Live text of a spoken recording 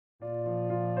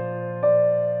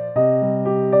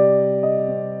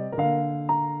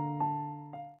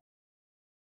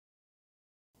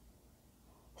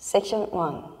Section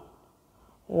 1.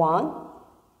 1,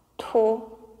 2,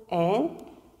 and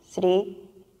 3,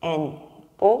 and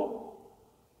 4,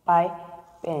 5,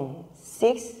 and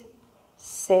 6,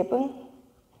 7,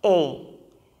 8.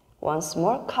 Once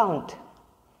more count.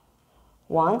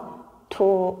 1,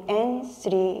 2, and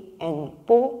 3, and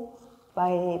 4,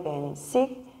 5, and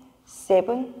 6,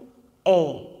 7,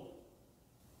 8.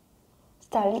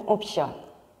 Styling option.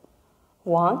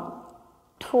 1,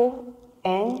 2,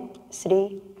 and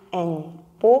 3, and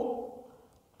 4,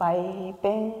 5,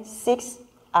 and 6,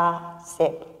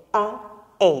 7,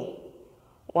 8.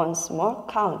 Once more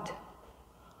count.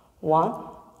 1,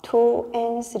 2,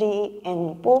 and 3,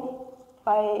 and 4,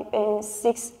 5, and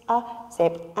 6,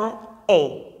 7,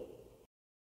 8.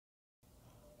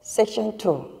 Section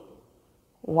 2.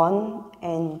 1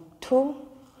 and 2,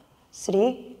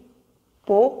 3,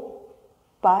 4,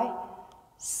 5,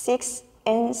 6,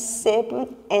 and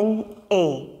 7, and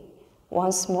 8.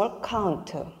 Once more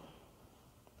count.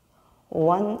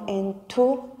 1 and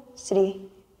 2,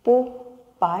 3, 4,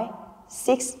 5,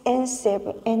 6, and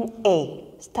 7, and 8.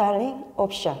 Styling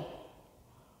option.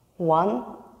 1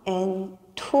 and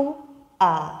 2,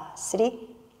 3,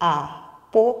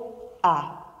 4,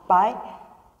 5,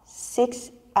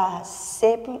 6,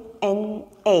 7, and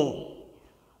 8.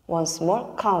 Once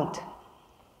more count.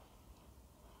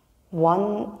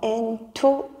 1 and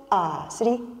 2,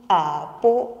 3,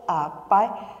 4, 5,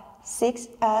 6,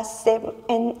 7,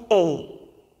 and 8.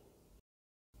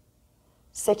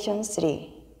 Section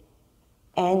 3.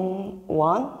 And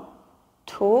 1,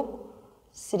 2,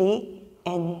 3,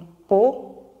 and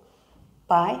 4,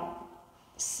 5,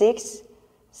 6,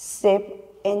 7,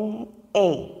 and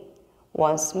 8.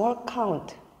 Once more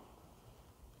count.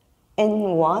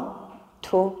 And 1,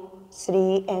 2,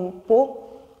 3, and 4,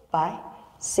 5,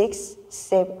 6,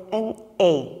 7, and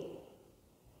 8.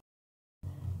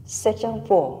 Section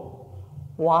 4.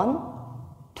 1,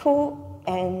 2,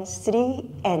 and 3,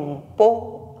 and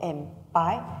 4, and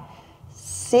 5,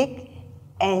 6,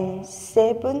 and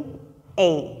 7,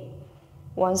 8.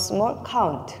 Once more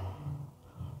count.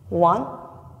 1,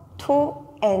 2,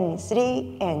 and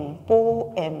 3, and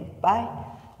 4, and 5,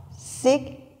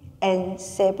 6, and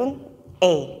 7,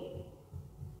 8.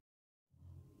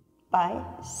 5,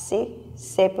 6,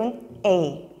 7,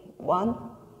 8. 1,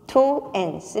 2,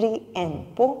 and 3, and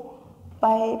 4,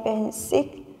 5, and 6,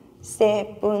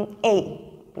 7, 8.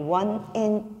 1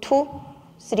 and 2,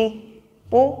 3,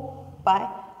 4, 5,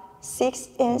 6,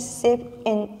 and 7,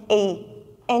 and 8.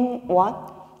 And 1,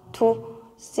 2,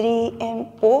 3, and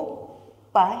 4,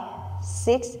 5,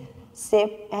 6, 7,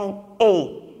 and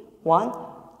 8. 1,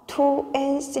 2,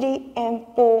 and 3, and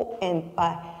 4, and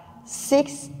 5,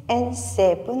 6, and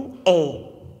 7, 8.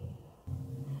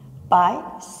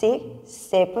 5, 6,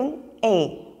 7,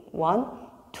 8. 1,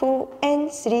 2,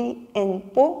 and 3, and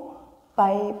 4,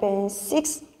 5, and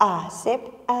 6,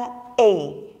 7,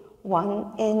 8.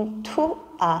 1 and 2,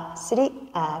 3,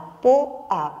 4,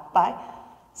 5,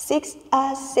 6,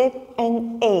 7,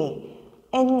 and 8.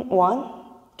 And 1,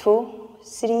 2,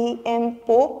 3, and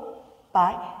 4,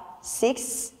 5,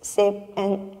 6, 7,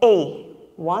 and 8.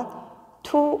 1,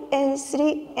 2, and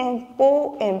 3, and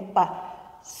 4, and 5,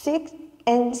 6,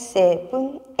 and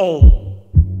 7, 8.